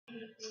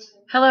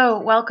Hello,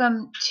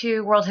 welcome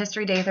to World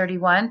History Day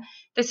 31.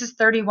 This is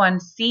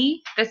 31C.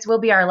 This will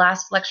be our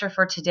last lecture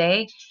for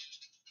today.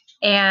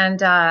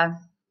 And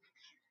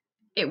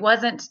it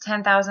wasn't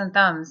 10,000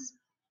 thumbs.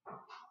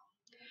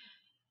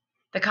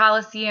 The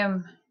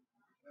Colosseum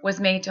was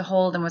made to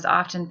hold and was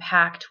often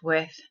packed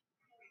with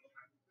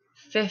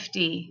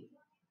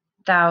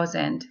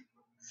 50,000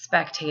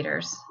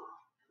 spectators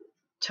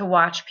to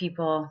watch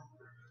people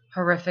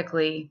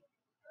horrifically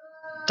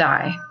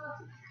die.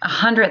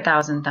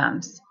 100,000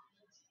 thumbs.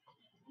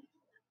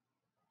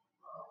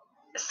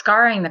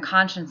 Scarring the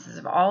consciences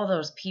of all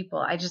those people.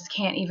 I just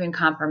can't even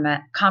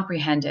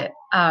comprehend it.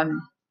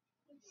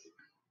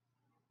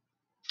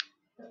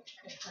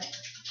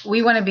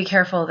 We want to be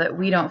careful that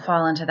we don't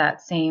fall into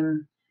that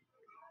same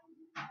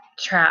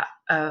trap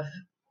of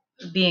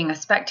being a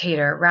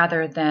spectator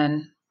rather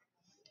than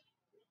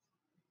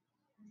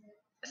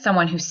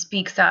someone who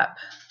speaks up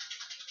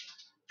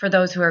for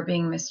those who are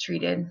being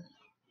mistreated.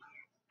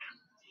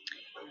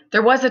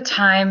 There was a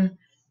time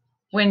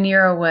when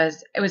Nero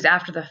it was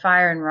after the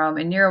fire in Rome,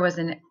 and Nero was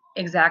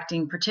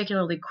exacting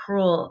particularly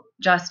cruel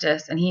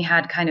justice, and he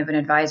had kind of an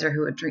advisor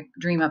who would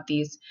dream up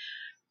these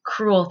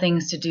cruel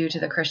things to do to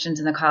the Christians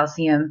in the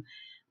Colosseum.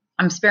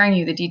 I'm sparing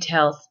you the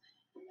details.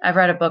 I've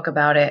read a book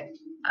about it.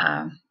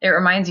 It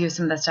reminds you of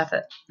some of the stuff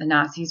that the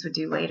Nazis would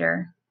do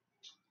later.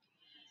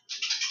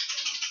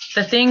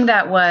 The thing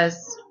that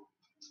was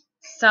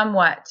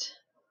somewhat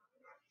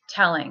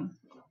telling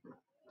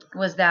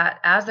was that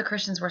as the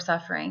Christians were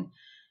suffering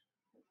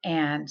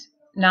and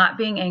not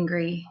being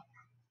angry,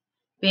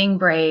 being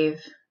brave,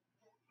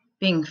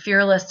 being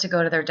fearless to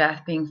go to their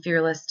death, being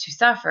fearless to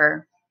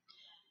suffer,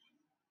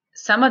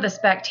 some of the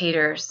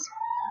spectators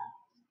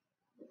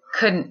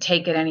couldn't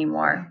take it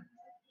anymore.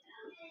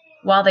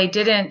 While they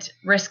didn't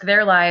risk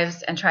their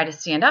lives and try to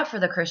stand up for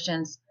the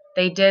Christians,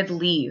 they did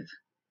leave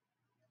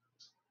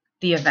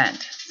the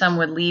event. Some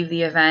would leave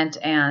the event,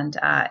 and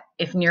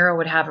if Nero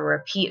would have a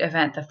repeat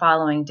event the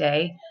following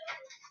day,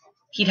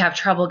 he'd have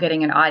trouble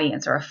getting an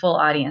audience or a full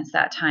audience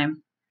that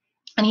time.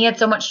 And he had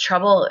so much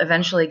trouble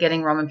eventually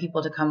getting Roman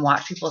people to come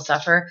watch people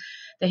suffer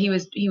that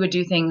he would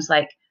do things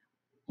like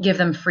give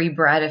them free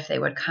bread if they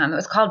would come. It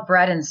was called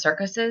bread in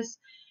circuses,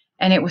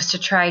 and it was to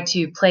try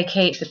to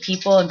placate the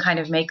people and kind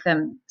of make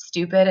them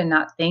stupid and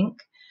not think.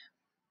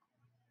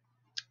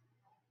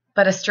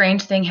 But a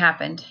strange thing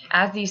happened.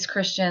 As these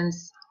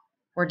Christians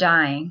were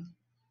dying,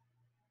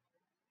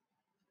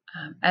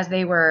 as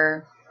they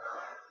were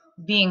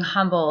being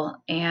humble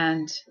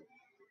and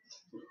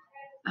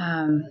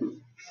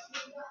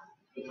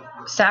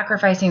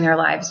sacrificing their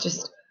lives,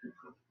 just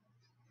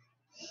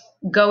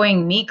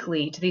going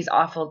meekly to these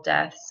awful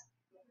deaths,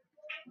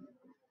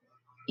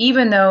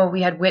 even though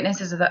we had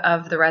witnesses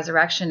of the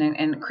resurrection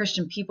and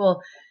Christian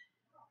people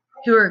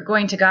who were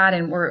going to God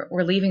and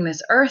were leaving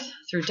this earth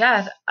through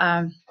death,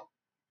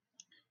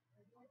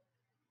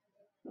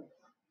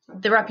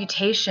 the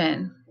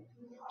reputation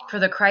for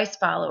the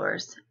Christ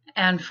followers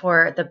and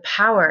for the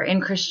power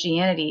in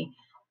Christianity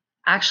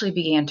actually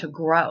began to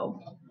grow.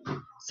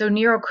 So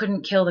Nero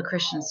couldn't kill the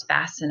Christians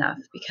fast enough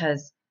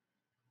because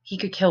he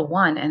could kill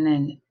one and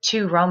then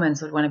 2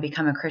 Romans would want to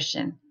become a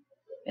Christian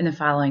in the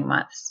following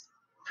months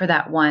for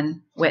that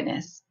one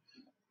witness.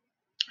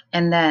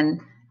 And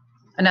then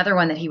another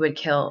one that he would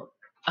kill,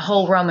 a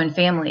whole Roman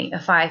family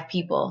of 5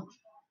 people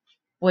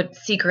would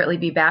secretly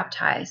be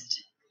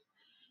baptized.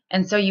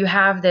 And so you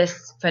have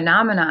this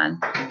phenomenon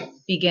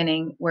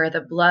beginning where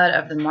the blood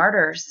of the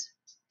martyrs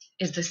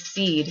is the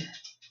seed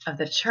of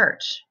the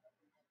church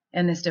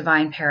in this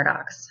divine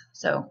paradox.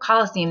 So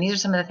Colosseum, these are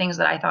some of the things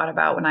that I thought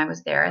about when I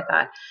was there. I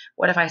thought,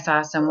 what if I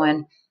saw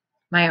someone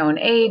my own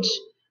age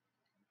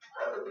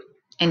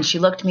and she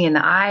looked me in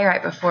the eye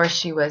right before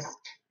she was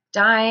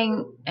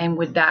dying, and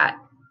would that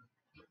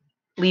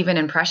leave an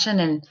impression?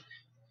 And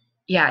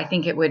yeah, I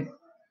think it would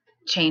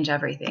change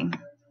everything.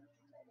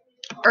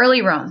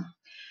 Early Rome.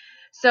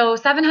 So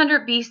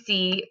 700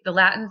 BC, the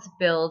Latins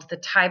build the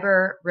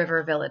Tiber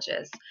River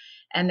villages.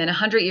 And then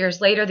 100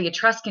 years later, the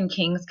Etruscan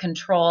kings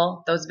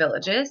control those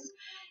villages.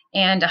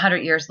 And 100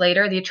 years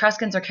later, the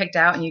Etruscans are kicked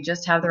out and you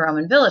just have the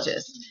Roman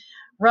villages.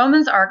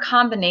 Romans are a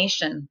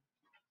combination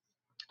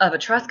of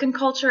Etruscan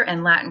culture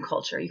and Latin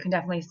culture. You can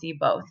definitely see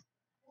both.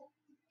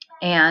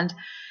 And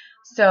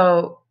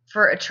so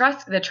for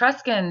the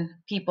Etruscan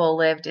people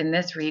lived in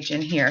this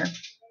region here.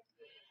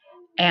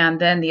 And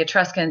then the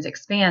Etruscans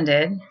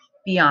expanded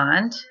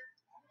beyond.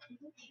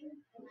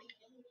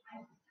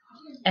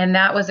 And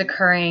that was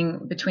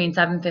occurring between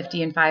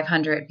 750 and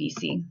 500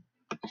 BC.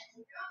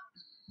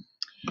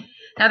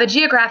 Now, the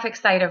geographic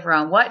site of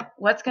Rome,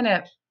 what's going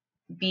to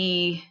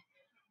be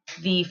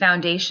the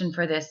foundation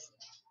for this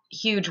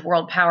huge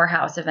world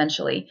powerhouse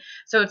eventually?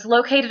 So it's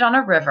located on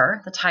a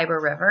river, the Tiber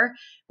River,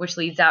 which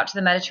leads out to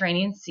the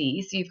Mediterranean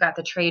Sea. So you've got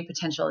the trade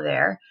potential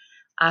there.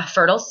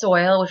 Fertile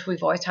soil, which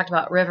we've always talked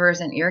about,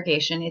 rivers and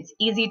irrigation. It's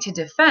easy to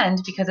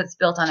defend because it's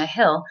built on a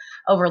hill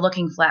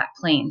overlooking flat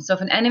plains. So if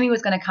an enemy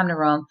was going to come to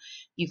Rome,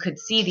 you could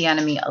see the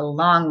enemy a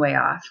long way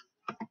off.